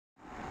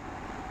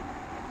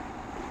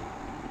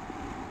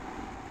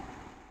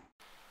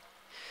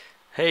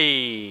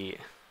Hey!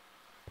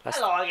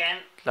 Hello again.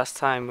 Last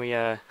time we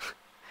I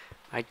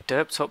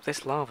derped up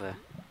this lava,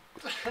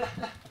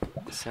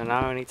 so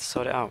now I need to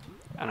sort it out.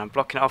 And I'm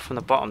blocking it off from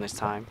the bottom this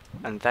time,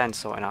 and then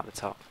sorting out the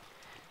top.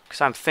 Because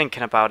I'm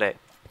thinking about it.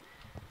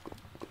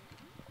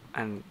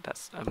 And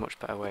that's a much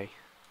better way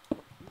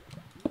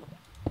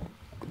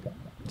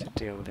to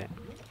deal with it.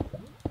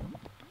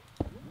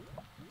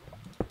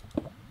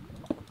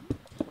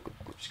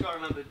 Just gotta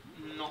remember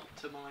not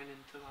to mine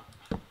into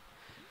that.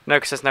 No,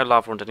 because there's no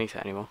lava underneath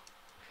it anymore.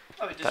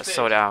 Oh, it That's disappears.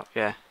 sorted out,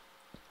 yeah.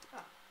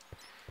 Ah.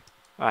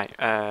 Right,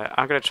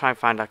 I'm going to try and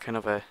find like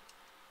another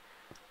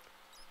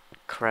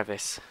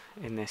crevice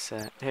in this.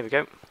 Here we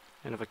go.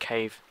 Another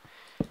cave.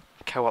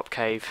 Co-op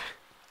cave.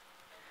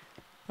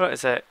 Look,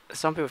 there's a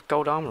zombie with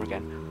gold armor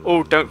again.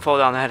 Oh, don't fall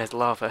down there, there's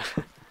lava.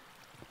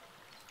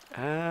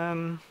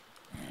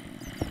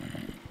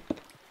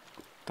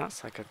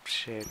 That's like a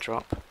sheer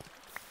drop.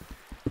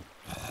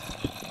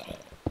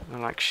 I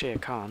like sheer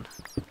Khan.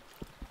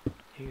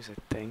 Use a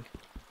thing.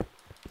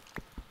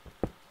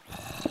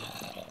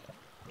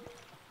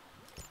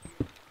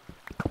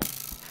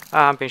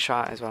 Ah, I'm being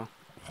shot at as well.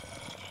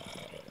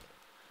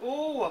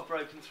 Oh, I've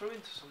broken through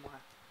into somewhere.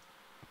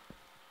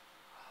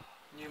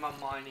 Knew my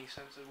mining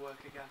sense would work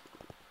again.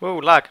 Whoa,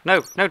 lag.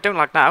 No, no, don't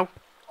lag now.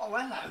 Oh,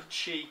 hello,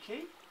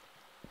 cheeky.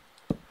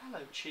 Hello,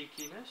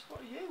 cheekiness. What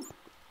are you?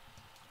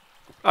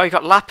 Oh, you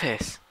got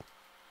lapis.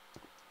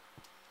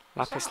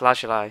 What's Lapis that?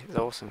 lazuli is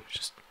awesome. It's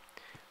just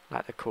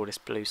like the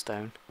coolest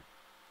bluestone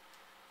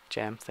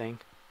gem thing.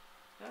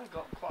 Yeah,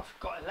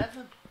 got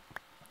 11.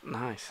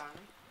 Nice.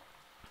 Apparently.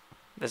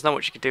 There's not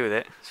much you can do with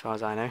it, as far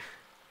as I know.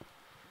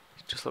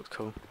 It just looks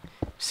cool.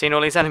 Seen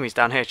all these enemies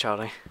down here,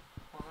 Charlie?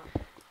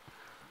 Alright.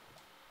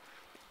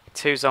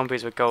 2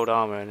 zombies with gold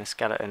armor and a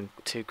skeleton,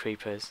 2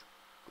 creepers.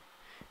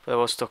 But they're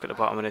all stuck at the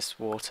bottom of this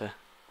water.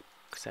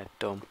 Because they're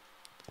dumb.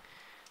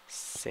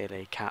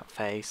 Silly cat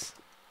face.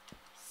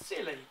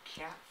 Silly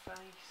cat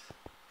face.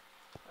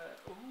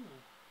 Ooh,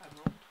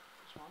 emerald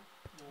as well.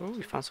 Oh,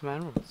 we found some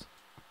emeralds.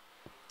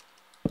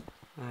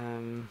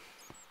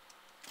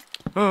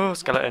 Oh,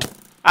 skeleton.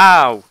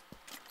 Ow!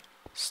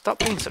 Stop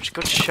being such a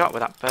good shot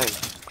with that bow. There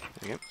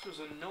we go. This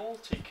was a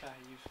naughty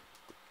cave.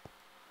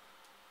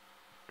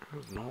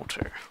 Oh,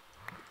 naughty.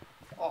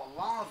 Oh,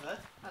 lava.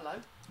 Hello.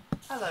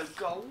 Hello,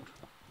 gold.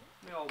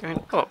 Me old Going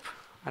book. up.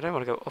 I don't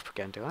want to go up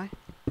again, do I?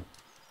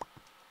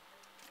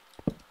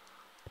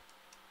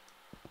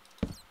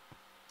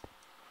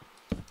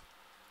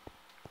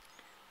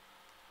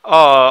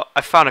 Oh,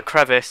 I found a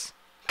crevice.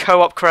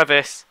 Co-op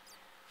crevice.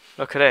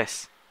 Look at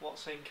this.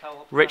 What's in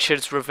co-op?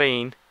 Richard's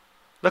Ravine.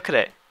 Look at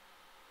it.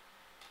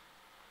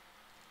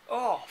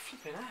 Oh,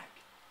 flipping heck.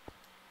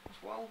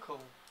 That's well cool.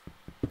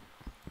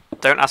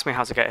 Don't ask me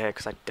how to get here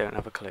because I don't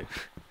have a clue.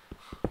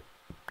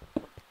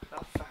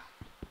 That found.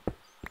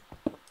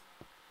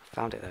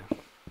 Found it though.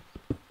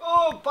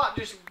 Oh, bat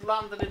just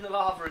landed in the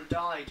lava and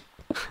died.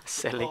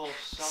 Silly. Oh,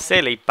 sorry.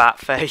 Silly bat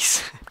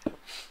face.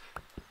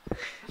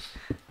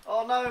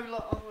 Oh no,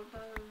 oh no.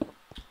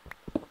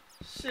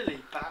 Silly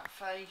bat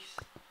face.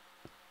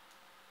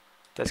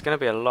 There's going to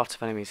be a lot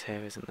of enemies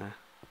here, isn't there?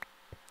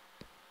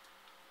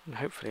 And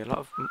hopefully a lot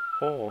of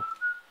ore.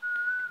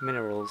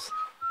 Minerals.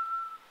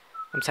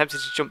 I'm tempted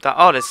to jump down.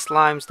 Oh, there's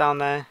slimes down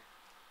there.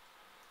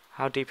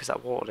 How deep is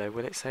that water though?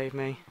 Will it save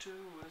me?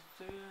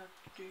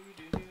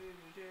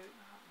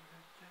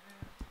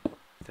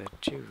 The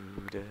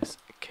Judas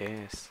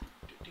kiss.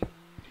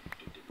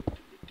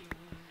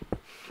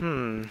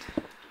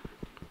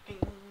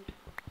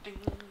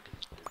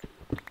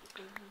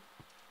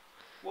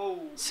 Whoa.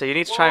 So you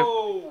need to try and...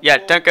 Whoa, Yeah,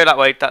 whoa. don't go that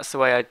way. That's the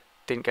way I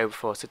didn't go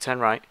before. So turn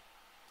right.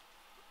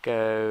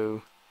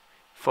 Go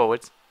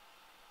forwards.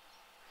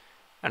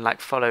 And like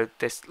follow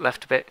this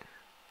left a bit.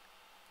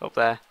 Up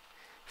there.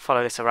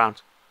 Follow this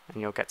around.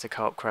 And you'll get to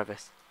Co-op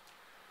Crevice.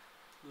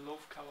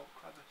 Love co-op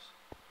crevice.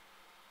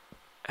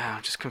 Oh,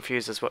 I'm just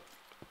confused as what...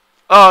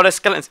 Oh, there's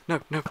skeletons! No,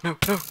 no, no,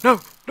 no,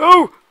 no,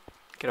 no!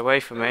 Get away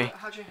from me.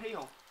 How'd you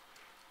heal?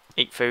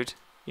 Eat food.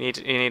 You need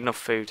enough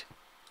food.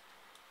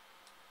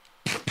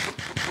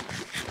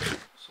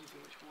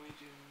 Something which we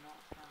do not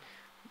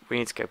have. We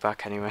need to go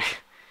back anyway.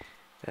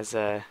 There's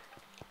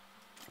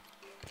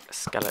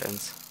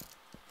skeletons.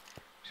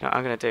 You know what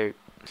I'm gonna do?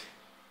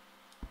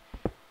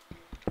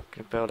 I'm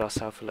gonna build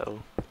ourselves a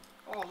little...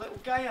 Oh, little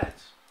gay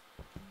heads.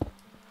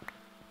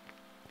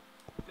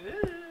 Ew.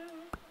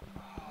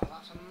 Oh,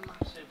 that's a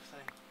massive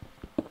thing.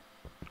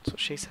 That's what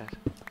she said.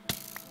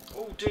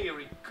 Oh,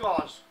 dearie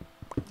God.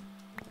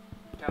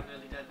 I'm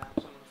nearly dead now,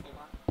 so I'm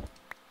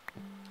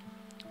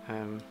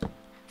gonna fall back.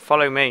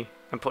 Follow me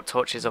and put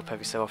torches up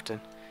every so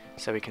often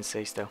so we can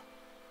see still.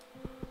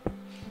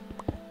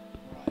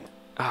 Right.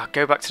 Ah,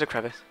 go back to the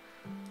crevice.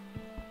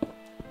 Where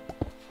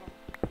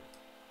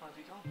have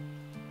you gone?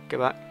 Go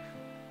back.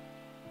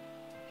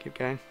 Keep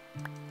going.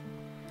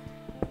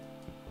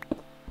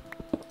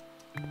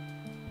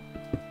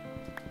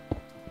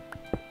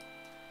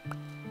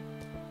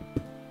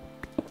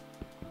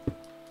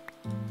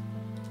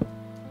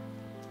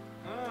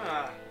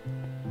 Ah.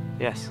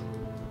 Yes.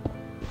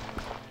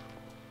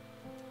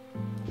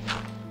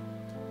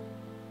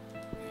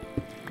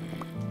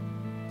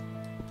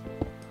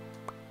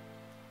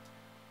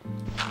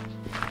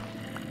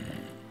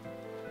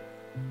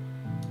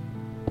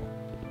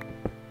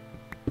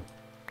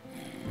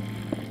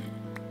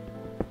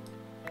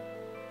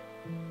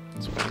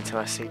 till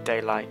I see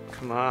daylight.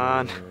 Come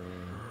on.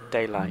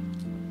 Daylight.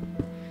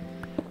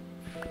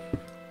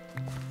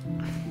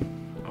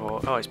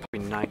 Oh, it's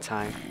probably night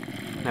time.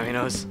 No, he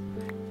knows.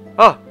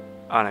 Oh!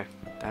 Oh no.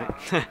 Damn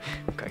it.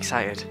 Got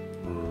excited.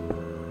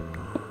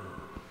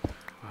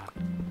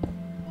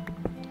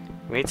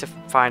 We need to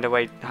find a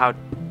way how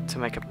to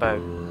make a bow.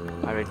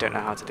 I really don't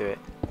know how to do it.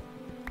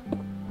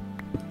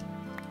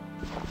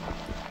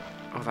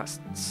 Oh,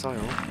 that's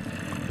soil.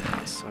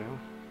 That's soil.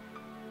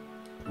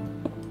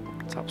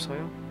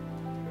 Topsoil.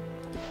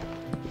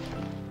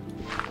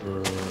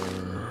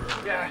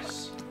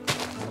 Yes!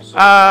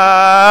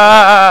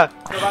 Ah!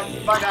 Go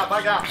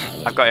back out.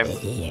 I've got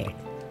him.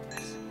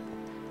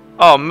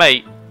 Oh,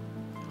 mate.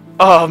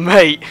 Oh,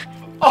 mate.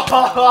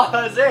 Oh,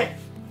 as if!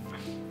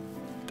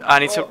 I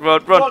need to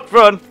run.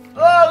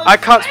 Oh, I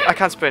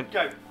can't sprint.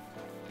 Go.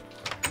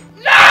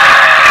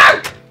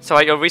 So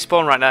you'll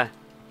respawn right now.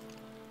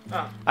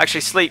 Oh.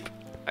 Actually, sleep.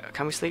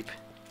 Can we sleep?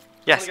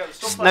 Yes. Get the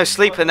stuff No, back.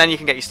 sleep and then you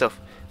can get your stuff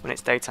when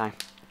it's daytime.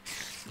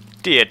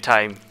 Dear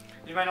time.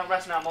 You may not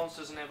rest now,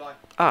 monsters are nearby.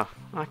 Oh,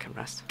 I can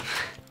rest.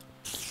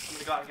 I'm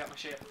gonna go out and get my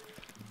shit.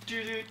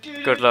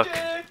 Good luck.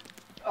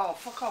 Oh,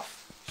 fuck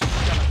off.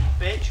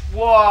 Bitch.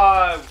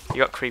 Whoa! You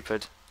got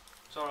creepered.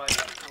 It's alright,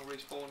 I'll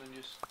respawn and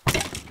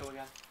just go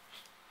again.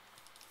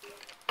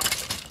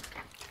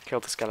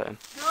 Killed the skeleton.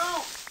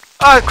 No!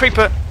 Ah,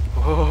 creeper!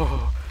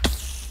 Oh.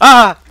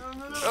 Ah!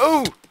 No.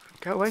 Oh!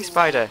 Go away,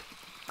 spider.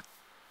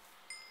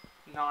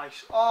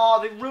 Nice.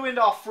 Oh, they ruined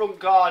our front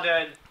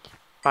garden.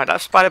 Right,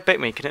 that spider bit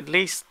me. Can at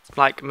least,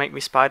 like, make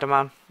me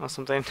Spider-Man or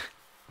something?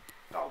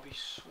 That would be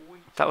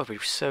sweet. That would be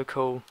so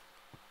cool.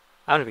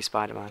 I want to be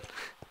Spider-Man.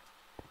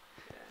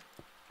 Yeah.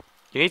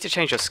 You need to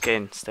change your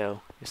skin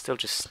still. You're still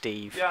just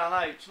Steve. Yeah,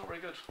 I know. It's not very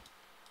good.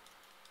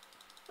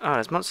 Oh,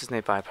 there's monsters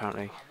nearby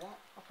apparently. Oh, what?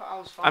 I thought I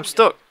was fine. I'm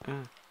stuck.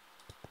 Oh.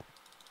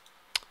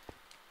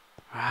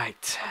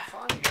 Right.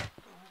 I'm fine.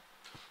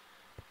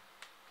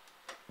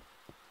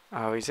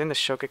 Oh, he's in the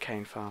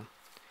sugarcane farm.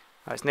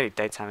 Oh, it's nearly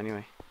daytime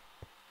anyway.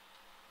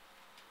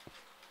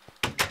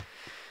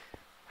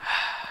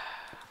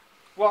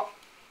 What?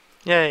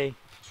 Yay.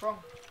 What's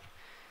wrong?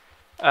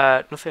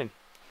 Nothing.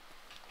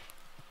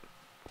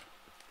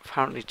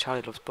 Apparently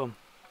Charlie loves bum.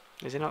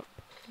 Is he not?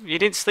 You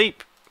didn't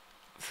sleep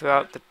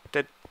throughout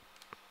the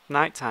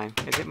night time.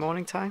 Is it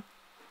morning time?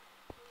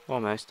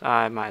 Almost.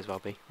 It might as well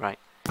be. Right.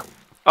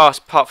 Oh,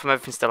 apart from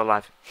everything still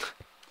alive.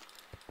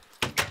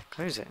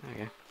 Close it. There we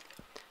go.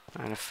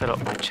 I'm going to fill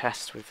up my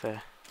chest with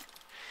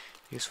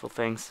useful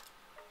things.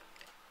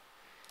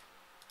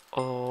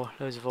 Ore.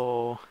 Loads of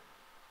ore.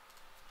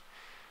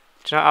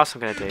 Do you know what else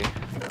I'm going to do?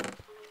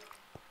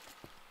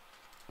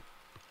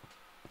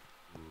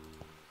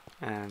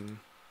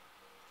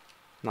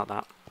 Not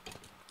that.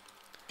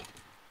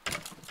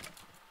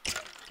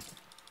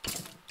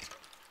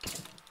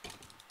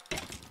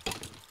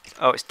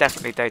 Oh, it's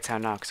definitely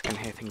daytime now because I can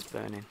hear things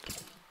burning.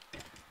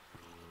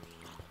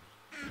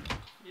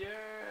 Yeah.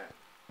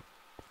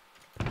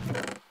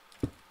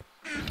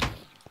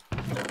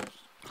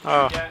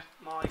 Oh. Yeah,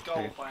 my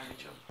gold by any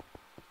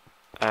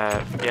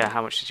chance. Yeah,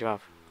 how much did you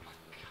have?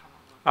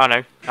 Oh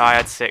no, I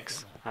had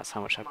 6. That's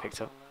how much I picked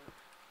up.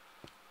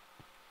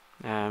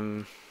 Might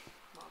as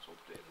well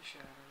put it in the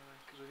share anyway,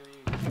 because we're going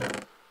to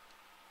use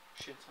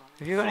shit on it.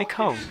 Have you got any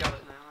coal? Have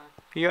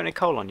Have you got any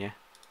coal on you?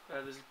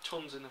 there's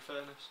tons in the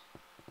furnace.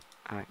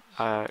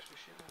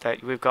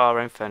 Alright, we've got our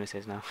own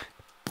furnaces now.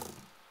 Oh,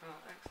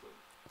 excellent.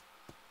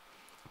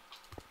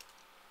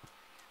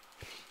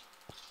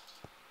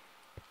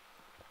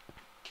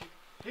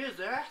 Here's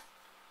there.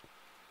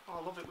 Oh,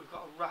 I love it. We've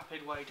got a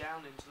rapid way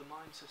down into the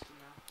mine system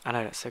now. I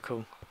know, that's so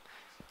cool.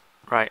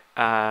 Right,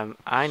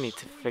 I need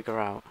to figure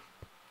out...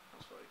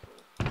 That's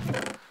very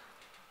cool.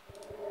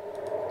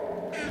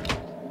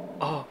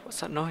 Oh,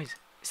 what's that noise?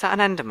 Is that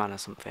an Enderman or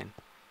something?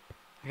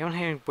 I'm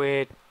hearing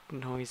weird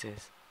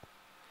noises.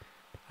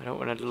 I don't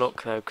want to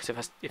look though,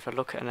 because if I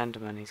look at an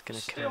Enderman, he's gonna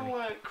kill me.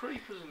 Still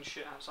creepers and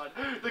shit outside.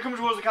 They come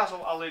towards the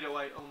castle. I'll lead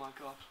away. Oh my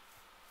god,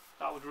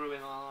 that would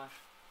ruin my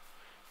life.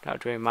 That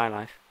would ruin my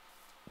life.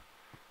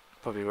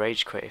 Probably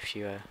rage quit if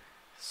you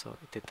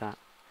did that.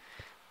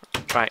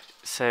 Right,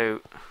 so.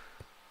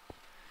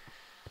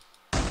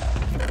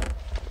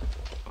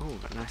 Oh,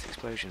 a nice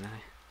explosion,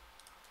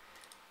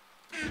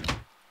 eh?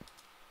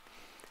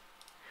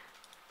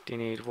 Do you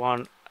need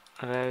 1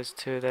 of those,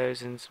 2 of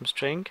those, and some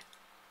string?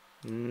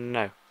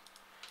 No.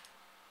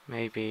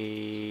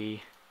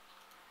 Maybe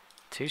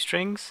 2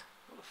 strings?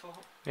 What the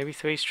fuck? Maybe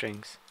 3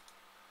 strings?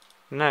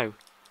 No.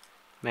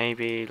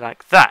 Maybe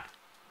like that?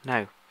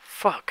 No.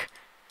 Fuck.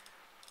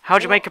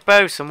 How'd you make a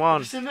bow,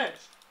 someone? Have you seen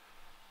this?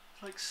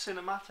 It's like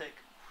cinematic.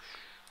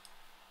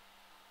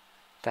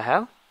 The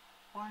hell?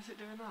 Why is it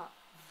doing that?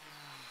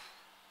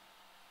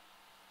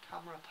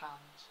 Camera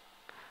pans.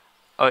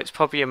 Oh, it's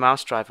probably a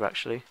mouse driver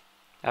actually.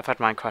 I've had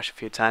mine crash a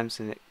few times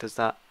and it does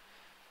that.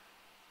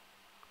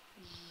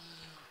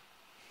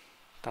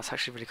 That's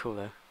actually really cool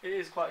though. It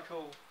is quite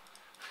cool.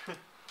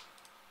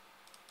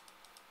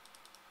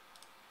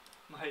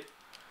 Mate.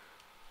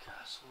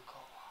 Castle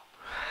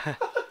co-op.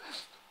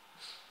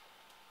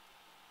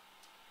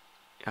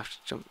 You have to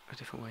jump a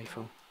different way,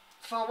 Phil.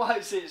 Oh, why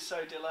is it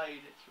so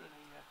delayed? It's really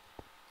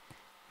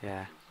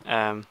Yeah.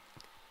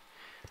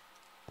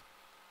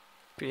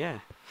 But yeah,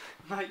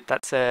 mate.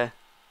 that's it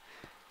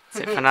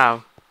for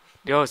now.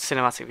 Your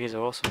cinematic views are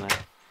awesome there.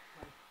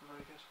 Very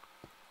good.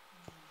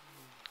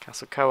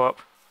 Castle Co-op.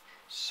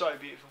 So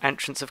beautiful.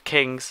 Entrance of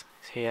Kings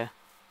is here.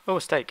 Oh,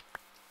 a steak.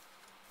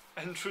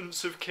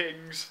 Entrance of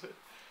Kings.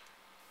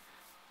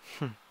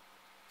 I'm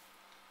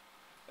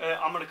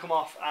going to come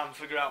off and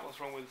figure out what's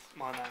wrong with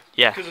my mouse.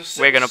 Yeah,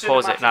 we're going to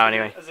pause it now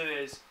anyway. As it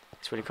is.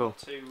 It's really cool.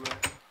 To,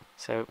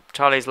 So,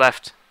 Charlie's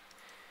left.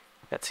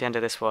 That's the end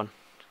of this one.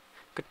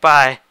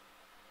 Goodbye.